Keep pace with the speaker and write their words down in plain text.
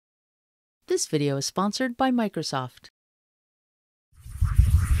This video is sponsored by Microsoft.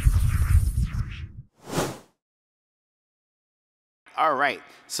 All right,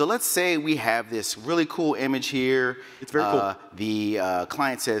 so let's say we have this really cool image here. It's very cool. The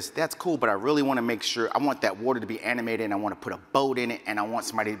client says, that's cool, but I really want to make sure, I want that water to be animated, and I want to put a boat in it, and I want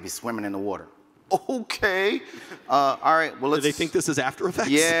somebody to be swimming in the water. Okay. All right. Well, let's. Do they think this is After Effects?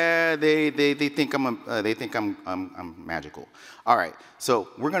 Yeah, they think I'm magical. All right. So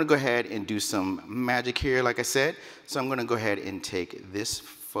we're gonna go ahead and do some magic here, like I said. So I'm gonna go ahead and take this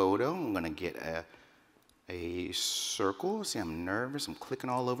photo. I'm gonna get a circle. See, I'm nervous. I'm clicking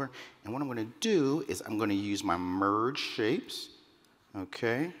all over. And what I'm gonna do is I'm gonna use my merge shapes.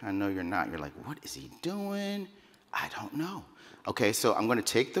 Okay. I know you're not. You're like, what is he doing? I don't know. Okay, so I'm going to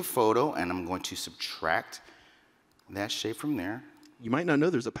take the photo and I'm going to subtract that shape from there. You might not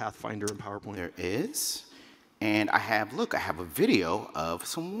know there's a Pathfinder in PowerPoint. There is. And I have, look, I have a video of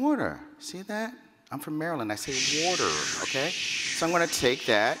some water. See that? I'm from Maryland. I say water, okay? So I'm going to take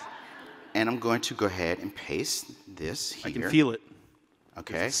that and I'm going to go ahead and paste this here. I can feel it.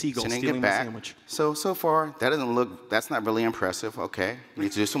 Okay. Seagull so stealing my sandwich. So far, that doesn't look, that's not really impressive, okay? We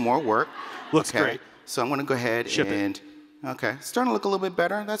need to do some more work. Looks okay. great. So I'm going to go ahead Ship and... it. Okay, it's starting to look a little bit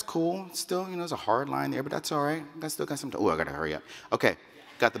better. That's cool. Still, you know, there's a hard line there, but that's all right. I still got some. Oh, I gotta hurry up. Okay,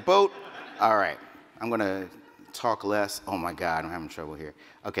 got the boat. All right, I'm gonna talk less. Oh my God, I'm having trouble here.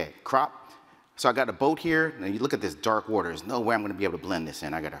 Okay, crop. So I got a boat here. Now you look at this dark water. There's no way I'm gonna be able to blend this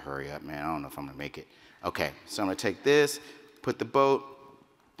in. I gotta hurry up, man. I don't know if I'm gonna make it. Okay, so I'm gonna take this, put the boat,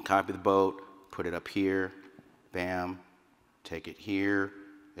 copy the boat, put it up here. Bam. Take it here.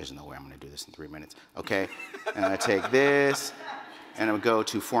 There's no way I'm going to do this in 3 minutes. Okay, and I take this, and I'm going to go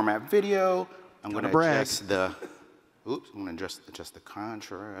to Format Video. I'm going to adjust the, oops, I'm going to adjust the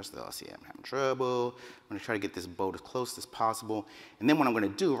contrast. Let's see, I'm having trouble. I'm going to try to get this boat as close as possible. And then what I'm going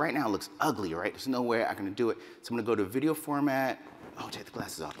to do, right now it looks ugly, right? There's no way I'm going to do it. So I'm going to go to Video Format. Oh, take the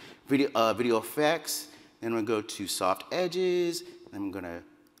glasses off. Video Effects. Then I'm going to go to Soft Edges. And I'm going to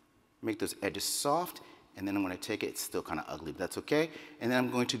make those edges soft. And then I'm going to take it, it's still kind of ugly, but that's okay. And then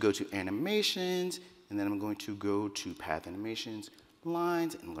I'm going to go to animations, and then I'm going to go to path animations,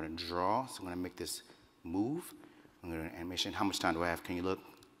 lines, and I'm going to draw. So I'm going to make this move. I'm going to go to animation. How much time do I have? Can you look?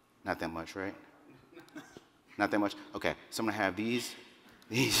 Not that much, right? Not that much? Okay, so I'm going to have these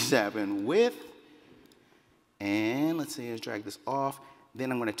happen with, and let's see, let's drag this off.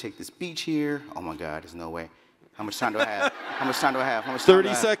 Then I'm going to take this beach here. Oh my God, there's no way. How much time do I have? How much time do I have? How much time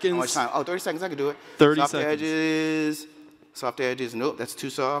 30 seconds. How much time? Oh, 30 seconds, I can do it. 30 soft seconds. Edges, soft edges, nope, that's too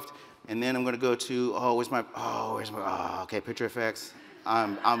soft. And then I'm gonna go to, okay, picture effects.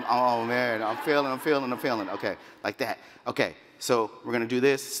 Oh man, I'm failing. Okay, like that. Okay, so we're gonna do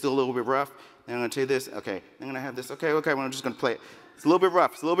this, still a little bit rough. Then I'm gonna take this, okay, I'm gonna have this, okay, I'm just gonna play it. It's a little bit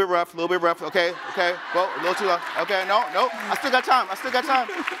rough, okay, well, a little too low, okay, no, I still got time, wait,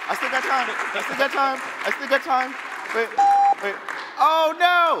 oh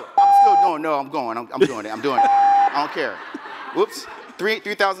no, I'm doing it, I don't care. Whoops,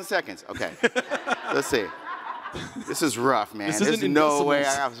 3,000 seconds, okay, let's see. This is rough, man, there's no way,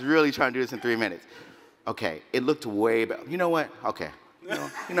 I was really trying to do this in 3 minutes. Okay, it looked way better, you know what, okay,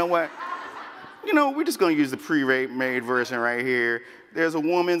 you know what? You know, we're just going to use the pre-made version right here. There's a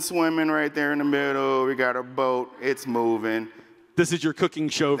woman swimming right there in the middle. We got a boat. It's moving. This is your cooking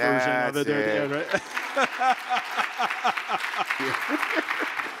show version of it. There, right?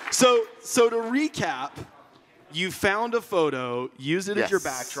 So to recap, you found a photo, used it as your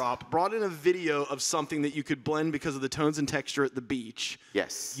backdrop, brought in a video of something that you could blend because of the tones and texture at the beach.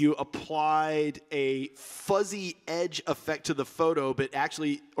 Yes. You applied a fuzzy edge effect to the photo, but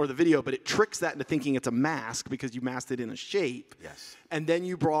actually, or the video, but it tricks that into thinking it's a mask because you masked it in a shape. Yes. And then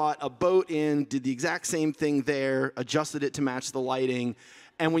you brought a boat in, did the exact same thing there, adjusted it to match the lighting.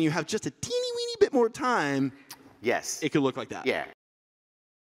 And when you have just a teeny weeny bit more time, yes, it could look like that. Yeah.